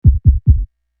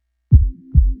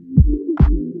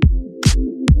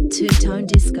Two-Tone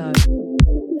Disco.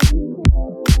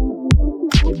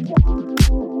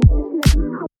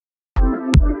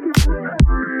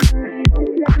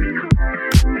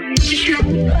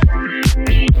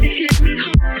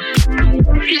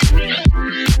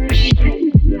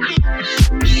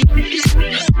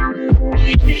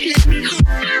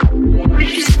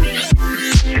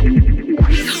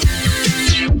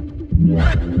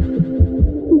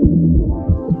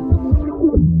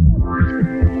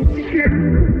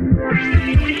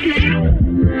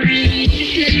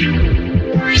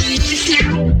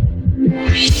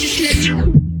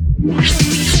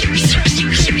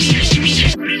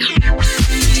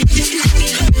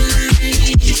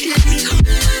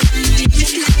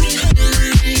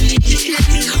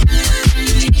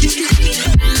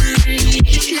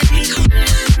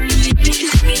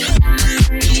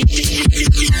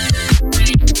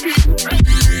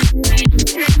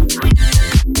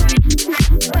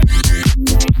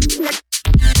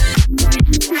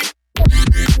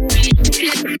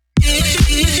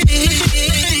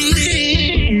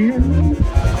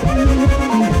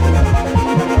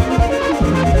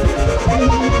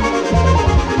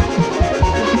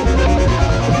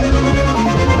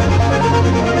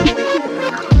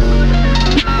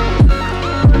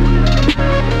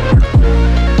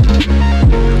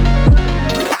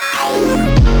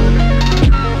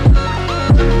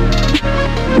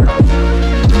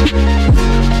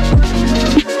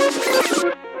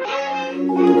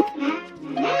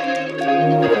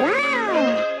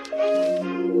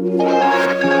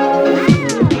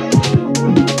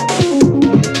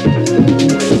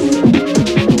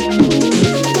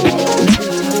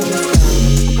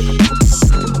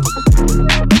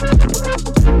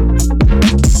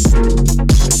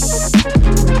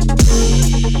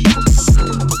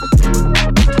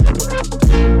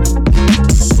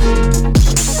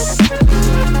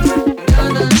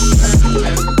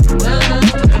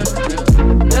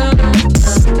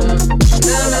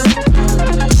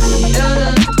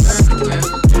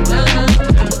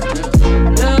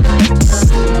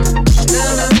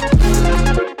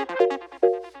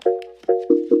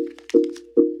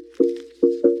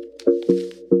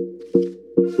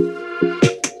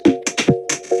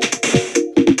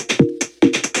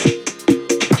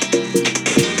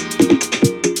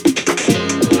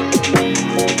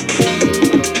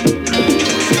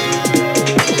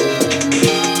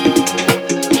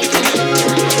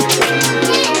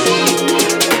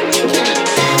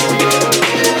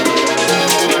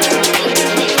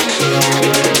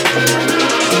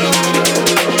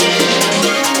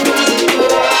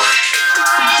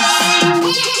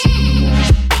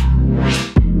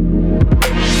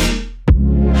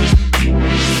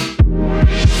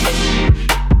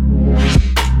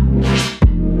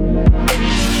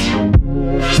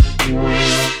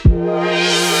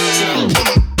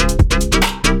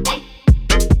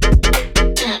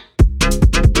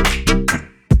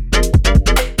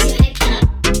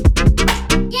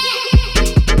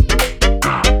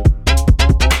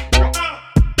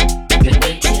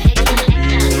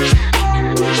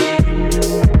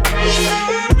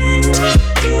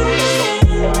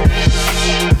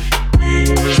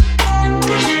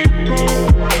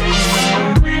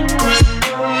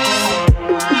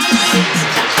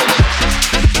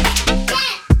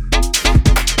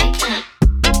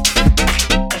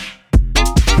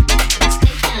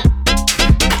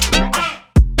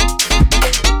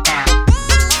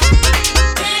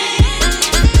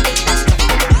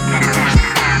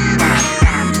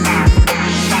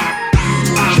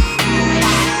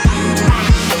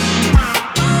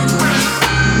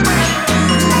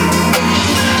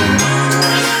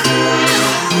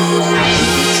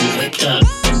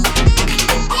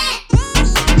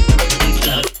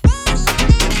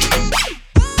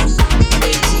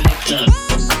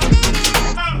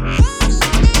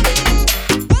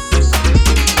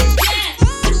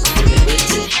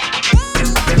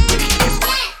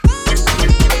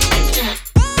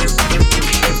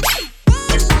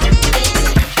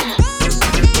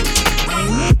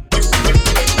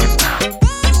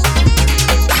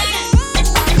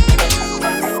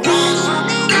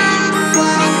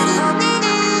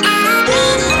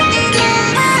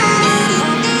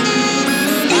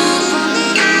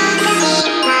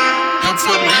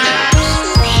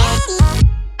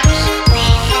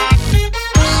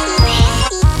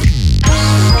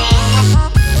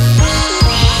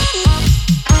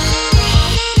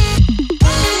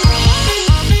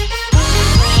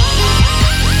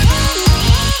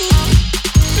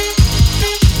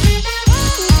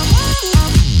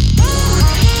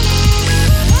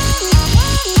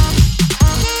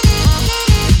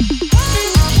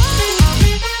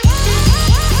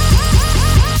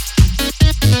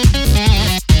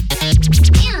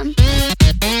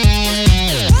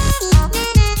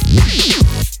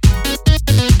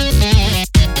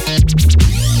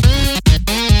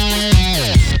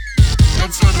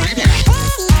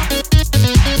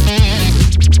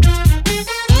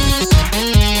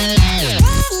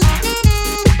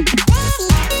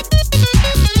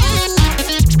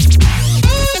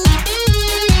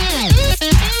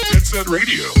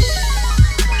 Radio.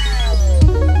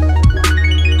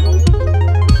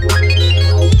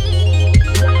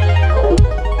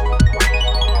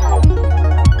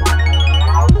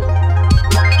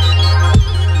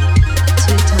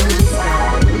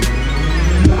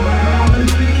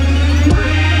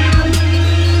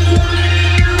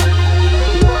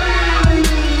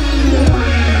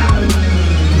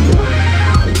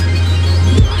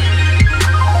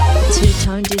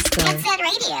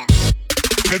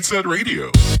 Headset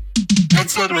Radio.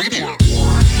 Headset Radio.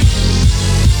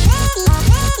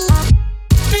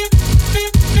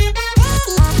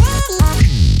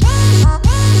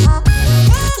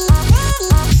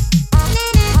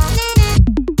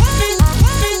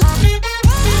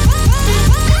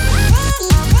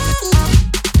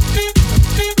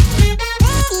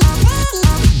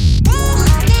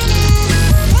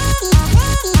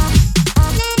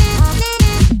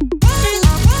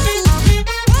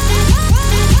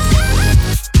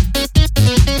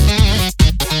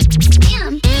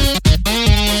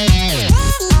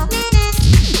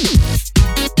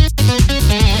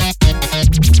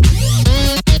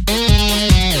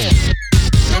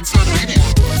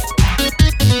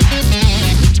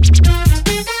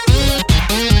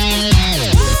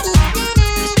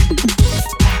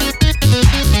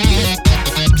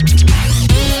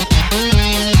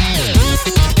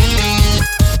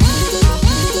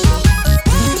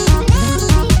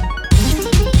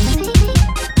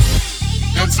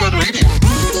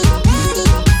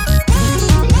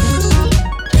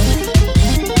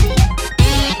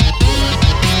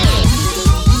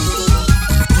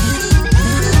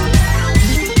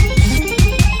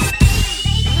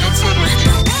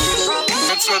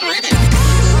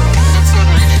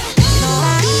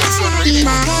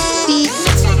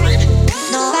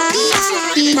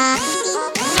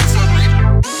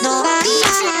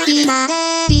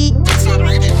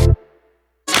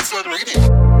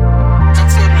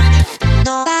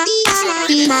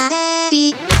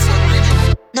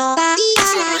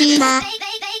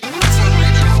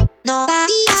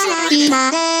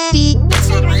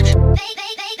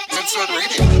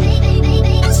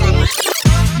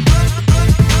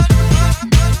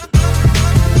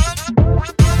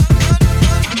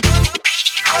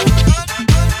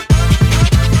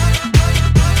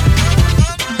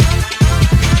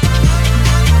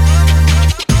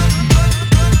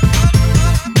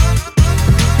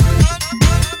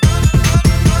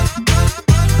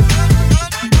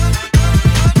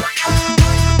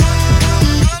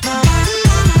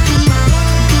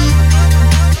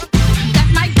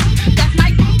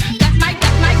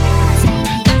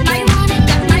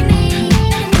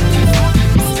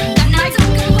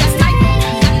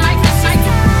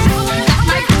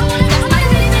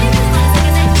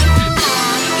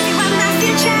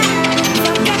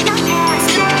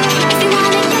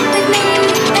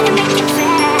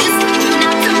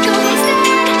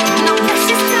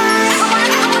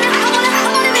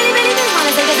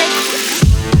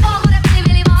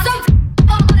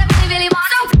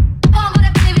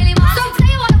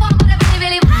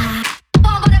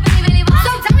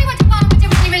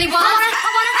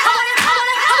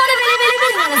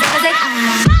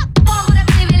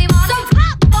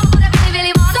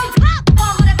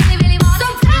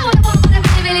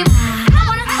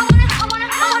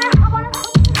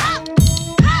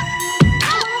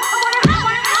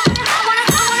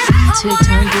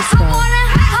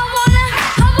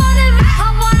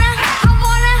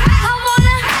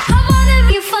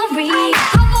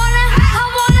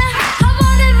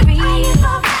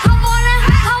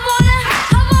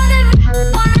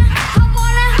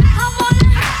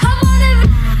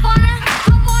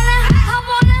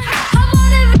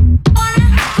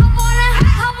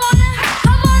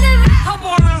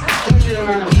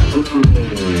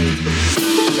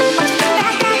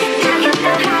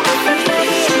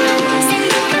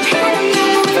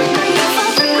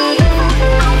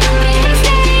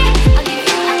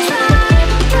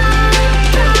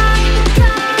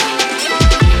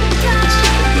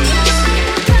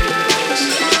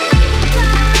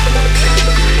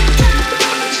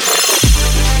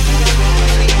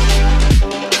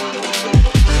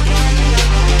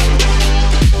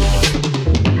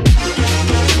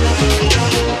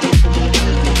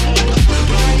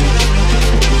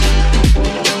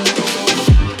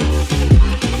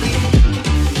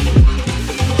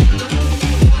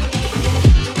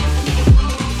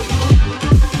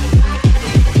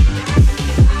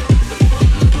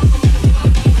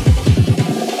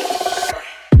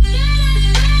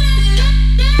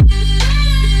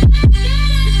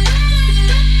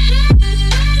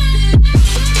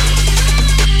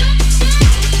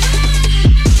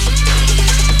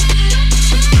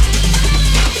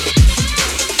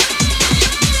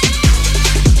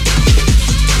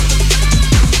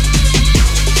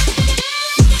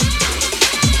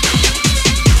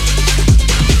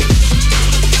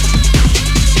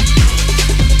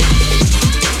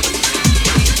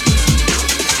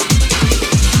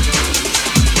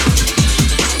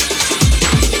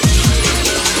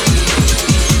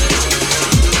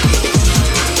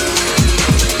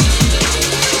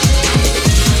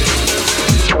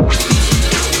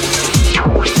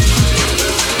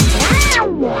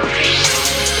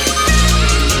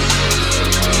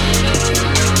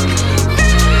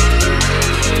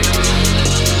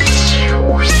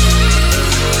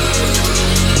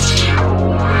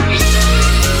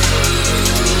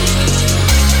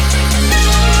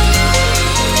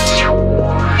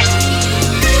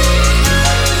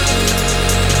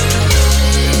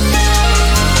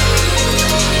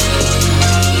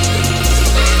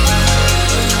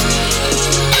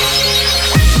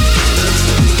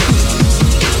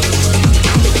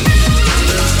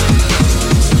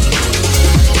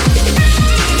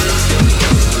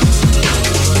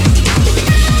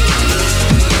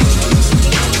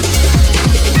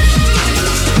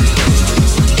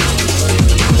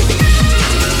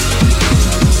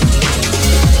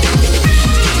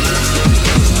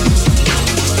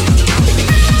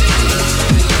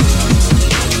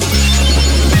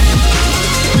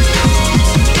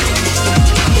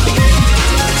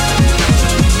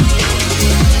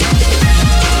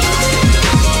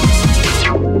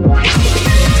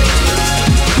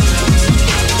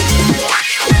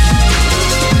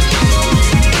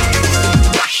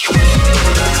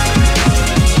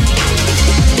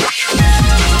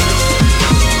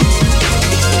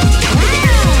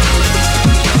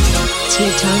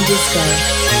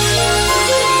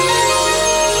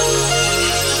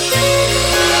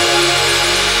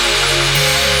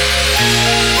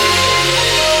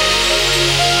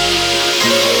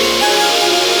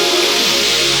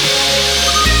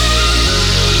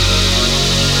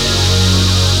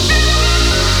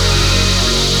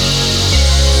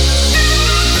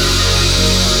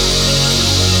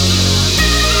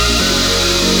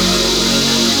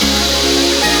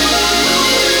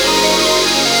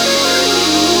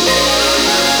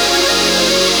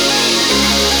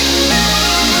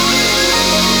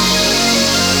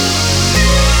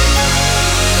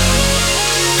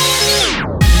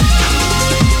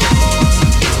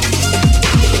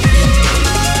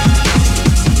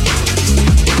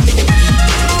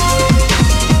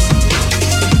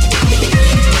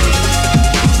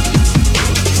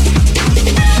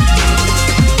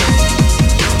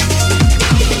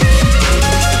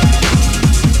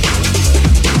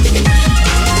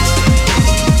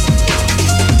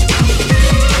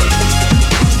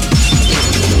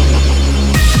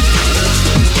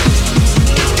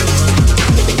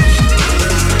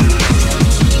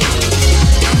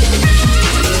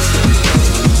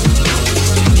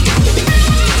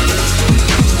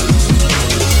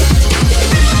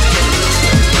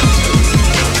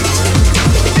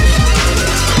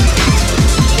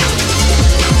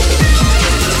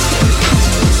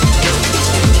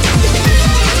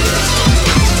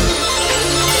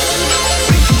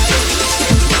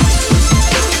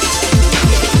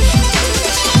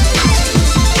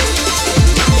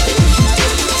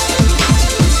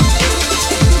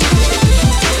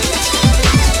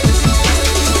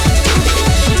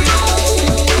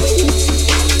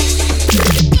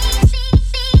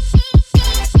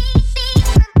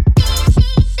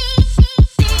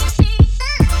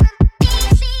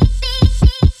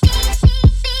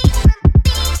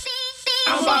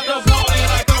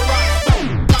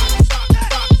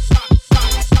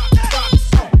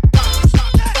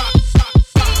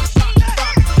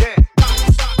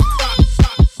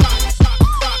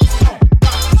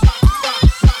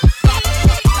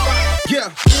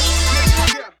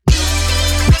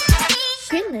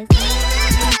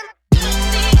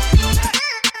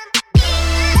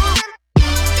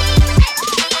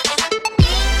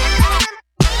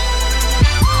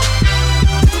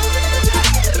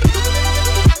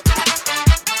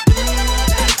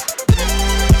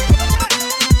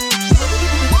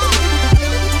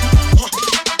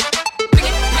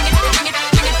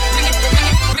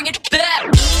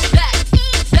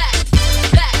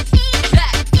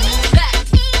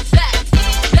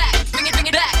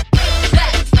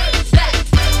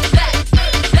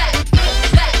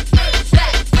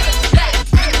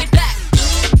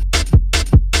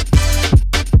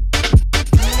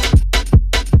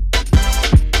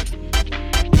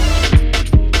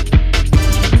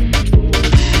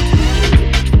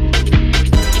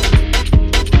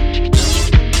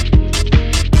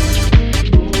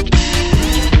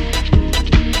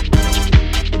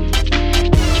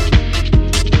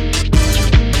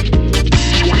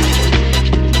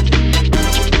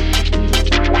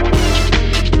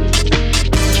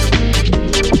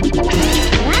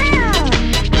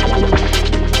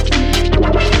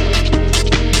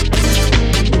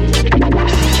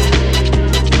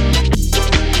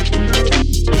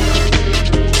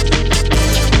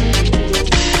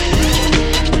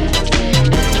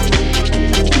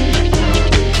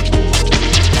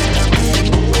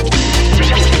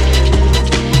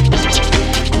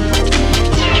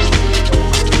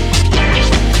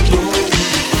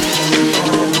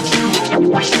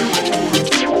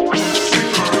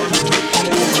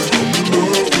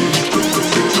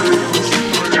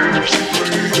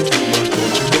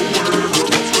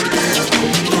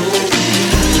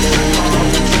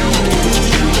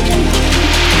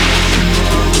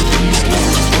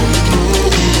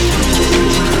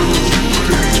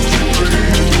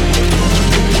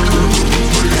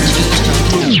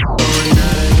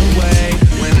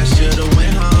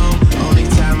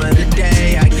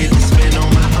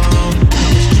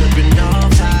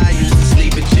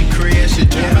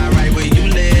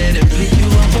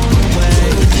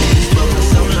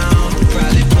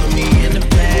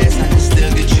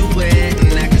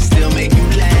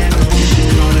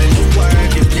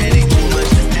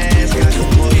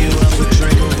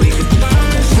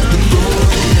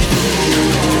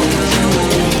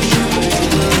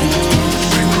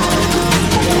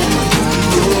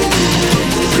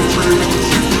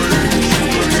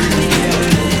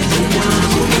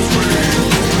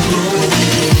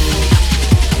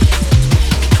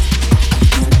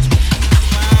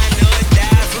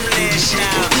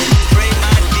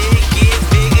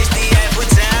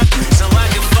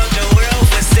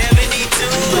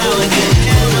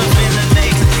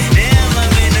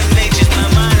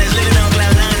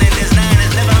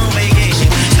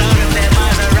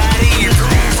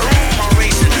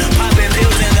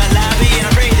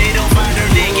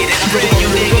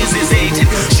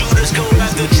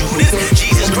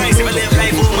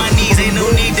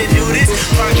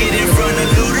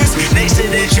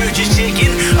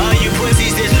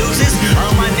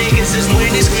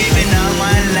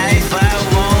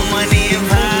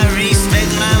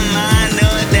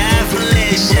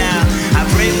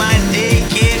 my dick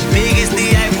get big as the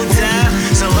Eiffel Tower,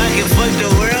 so I can fuck the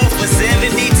world for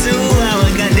 72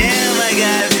 hours. Goddamn, I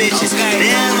got bitches.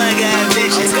 Damn, I got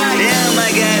bitches. Damn, I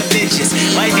got bitches.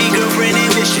 Wifey, girlfriend,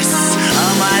 and mistress.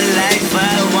 All my life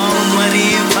I want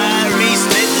money and power.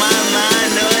 Respect my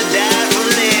mind or die from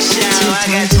this shower. I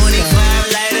got 25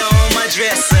 lighter on my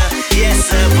dresser. Yes,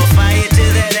 sir. Put fire to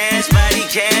that ass, body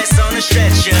cast on a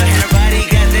stretcher. And her body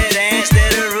got that ass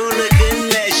that a ruler couldn't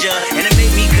measure. And it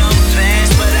make me come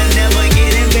fast, but I never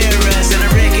get embarrassed. And I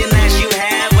recognize you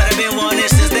have what I've been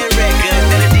wanting since that record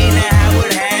that Adina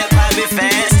Howard had. Popping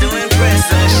fast to impress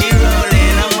her. She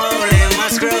rolling, I'm holding my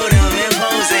scrotum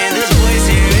imposing. This voice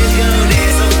here is golden,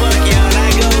 so fuck y'all, I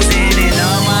goes in. And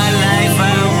all my life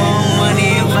I want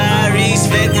money if I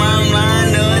respect my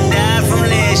mind or die from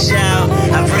less shout.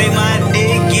 I pray my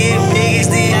dick get big as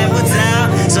the Eiffel Tower,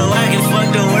 so I can fuck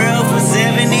the world for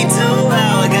 72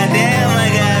 hours. Goddamn, I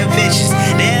got bitches.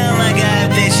 Damn, I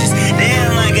got bitches.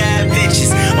 Damn, I got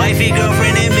bitches. Wifey,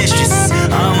 girlfriend, and mistress.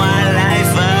 All my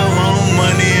life I want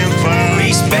money and power.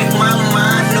 Respect my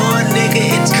mind, no nigga,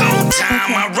 it's go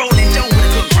time. I roll it down with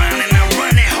a good grind, and I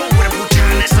run that hoe with a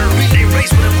bouton. That's a relay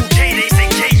race with a bouquet. They say,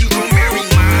 K, you gon' marry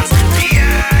mine.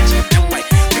 Biatch, no way,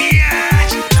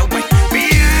 biatch, no way,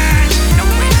 biatch, no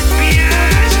way,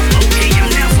 biatch. Okay, I'm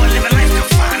never living life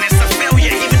confined. It's a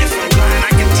failure, even if I'm blind.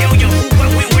 I can tell you who, what,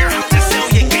 when, where, how to sell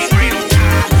your game right on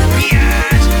time.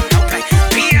 Biatch, okay,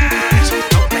 biatch,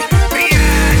 okay,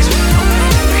 biatch, okay,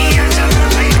 biatch. I'm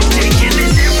right, I'm taking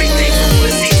in everything from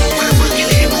pussy. So what the fuck you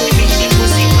hit with me? She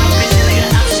pussy poppin', nigga,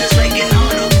 options like an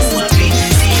auto who I be.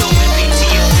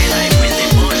 C-O-M-P-T-O-N, like when they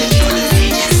born in Jordan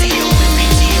V.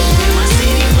 C-O-M-P-T-O-N, my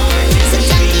city, born in this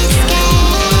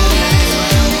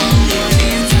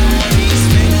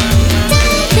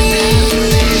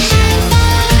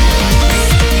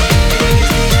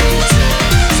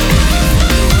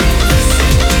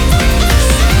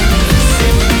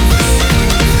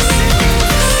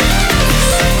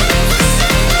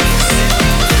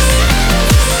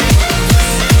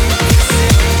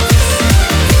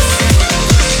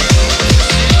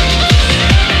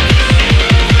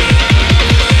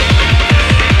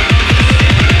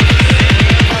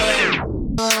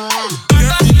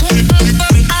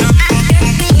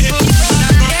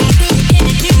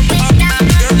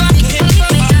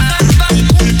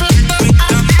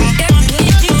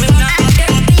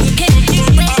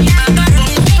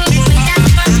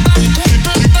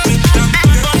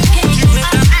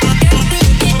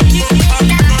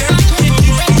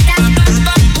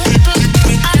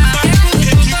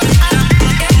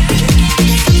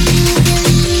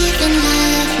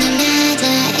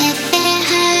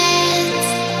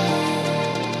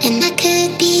And I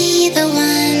could be the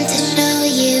one to show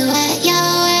you what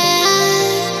you're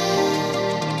worth.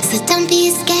 So don't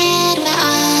be scared, we're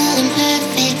all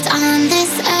imperfect on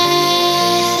this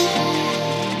earth.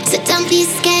 So don't be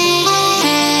scared.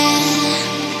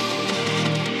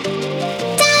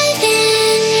 Dive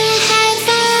in head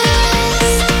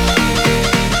first.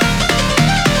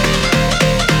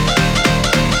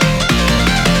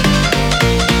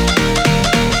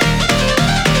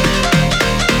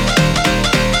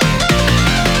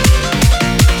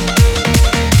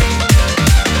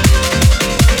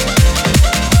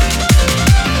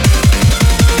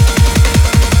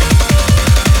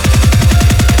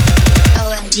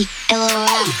 OMG,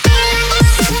 LOL.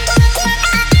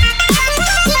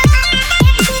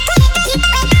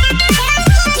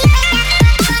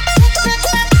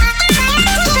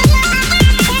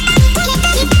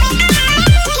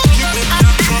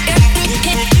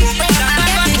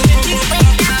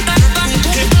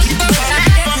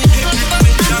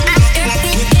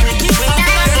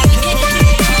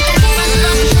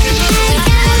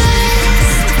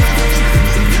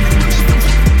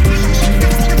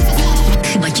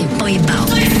 Wat je voor je bouwt.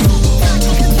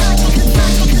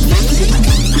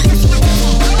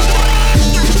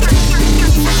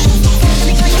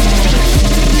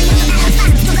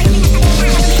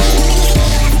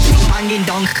 Hanging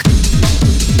donk.